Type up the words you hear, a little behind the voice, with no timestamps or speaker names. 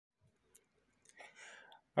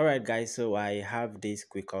All right, guys, so I have this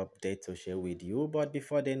quick update to share with you. But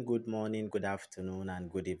before then, good morning, good afternoon, and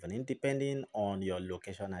good evening, depending on your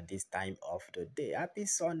location at this time of the day. Happy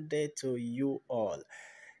Sunday to you all.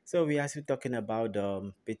 So, we are still talking about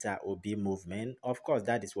the Peter Obi movement. Of course,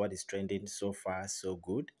 that is what is trending so far, so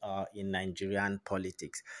good in Nigerian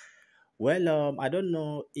politics. Well, I don't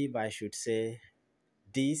know if I should say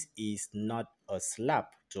this is not a slap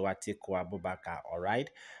to Atiku Abubakar, all right?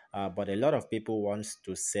 But a lot of people wants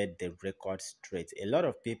to set the record straight. A lot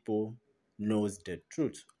of people knows the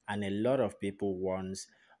truth, and a lot of people wants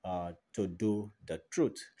to do the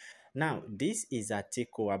truth. Now, this is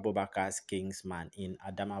Atiku Abubakar's Kingsman in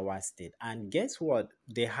Adamawa State. And guess what?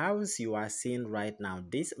 The house you are seeing right now,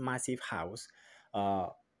 this massive house, uh,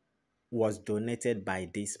 was donated by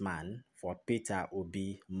this man for Peter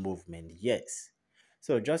Obi movement. Yes.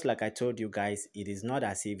 So just like I told you guys, it is not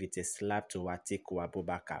as if it's a slap to Atiku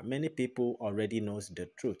Abubakar. Many people already knows the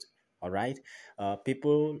truth. All right.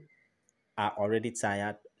 People are already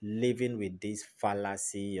tired living with this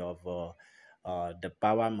fallacy of the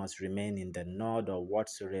power must remain in the north or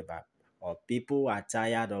whatsoever. Or people are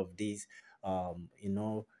tired of this.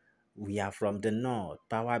 We are from the north.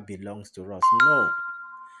 Power belongs to us. No,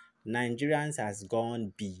 Nigerians has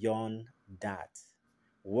gone beyond that.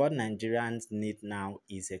 What Nigerians need now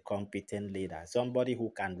is a competent leader, somebody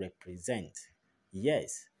who can represent.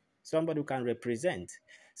 Yes, somebody who can represent.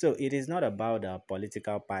 So it is not about a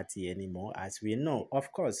political party anymore, as we know.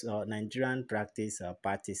 Of course, Nigerian practice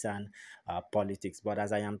partisan politics, but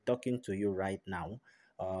as I am talking to you right now,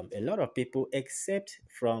 a lot of people, except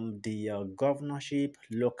from the governorship,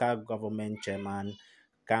 local government chairman,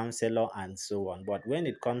 councillor, and so on. But when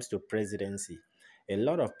it comes to presidency, a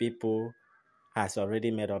lot of people has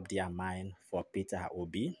already made up their mind for Peter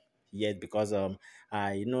Obi. Yes, because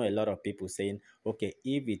I know a lot of people saying, okay,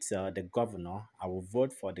 if it's the governor, I will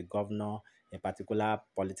vote for the governor, a particular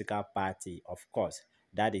political party. Of course,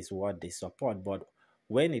 that is what they support. But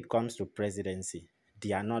when it comes to presidency,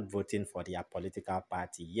 they are not voting for their political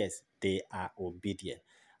party. Yes, they are obedient.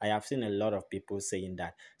 I have seen a lot of people saying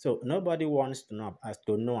that. So nobody wants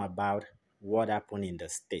to know about what happened in the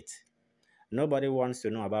state. Nobody wants to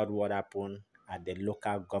know about what happened at the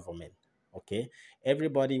local government. Okay,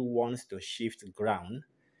 everybody wants to shift ground,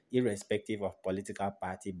 irrespective of political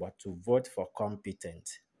party, but to vote for competent.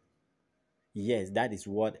 Yes, that is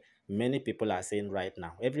what many people are saying right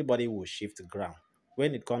now. Everybody will shift ground.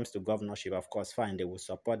 When it comes to governorship, of course, fine, they will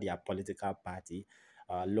support their political party,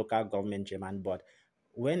 local government chairman. But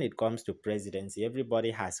when it comes to presidency,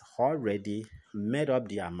 everybody has already made up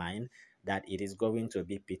their mind that it is going to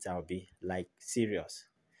be Peter Obi, like serious.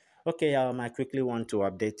 Okay, I quickly want to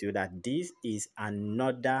update you that this is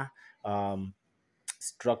another um,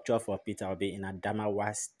 structure for Peter Obi in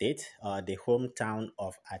Adamawa State, the hometown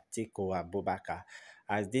of Atiku Abubakar,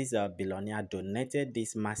 as this billionaire donated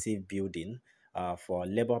this massive building for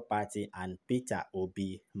Labour Party and Peter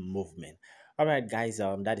Obi movement. All right, guys,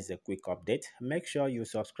 that is a quick update. Make sure you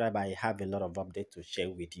subscribe. I have a lot of updates to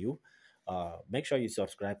share with you. Make sure you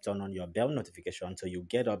subscribe, turn on your bell notification so you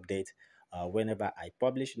get updates whenever I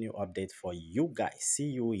publish new updates for you guys.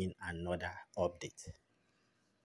 See you in another update.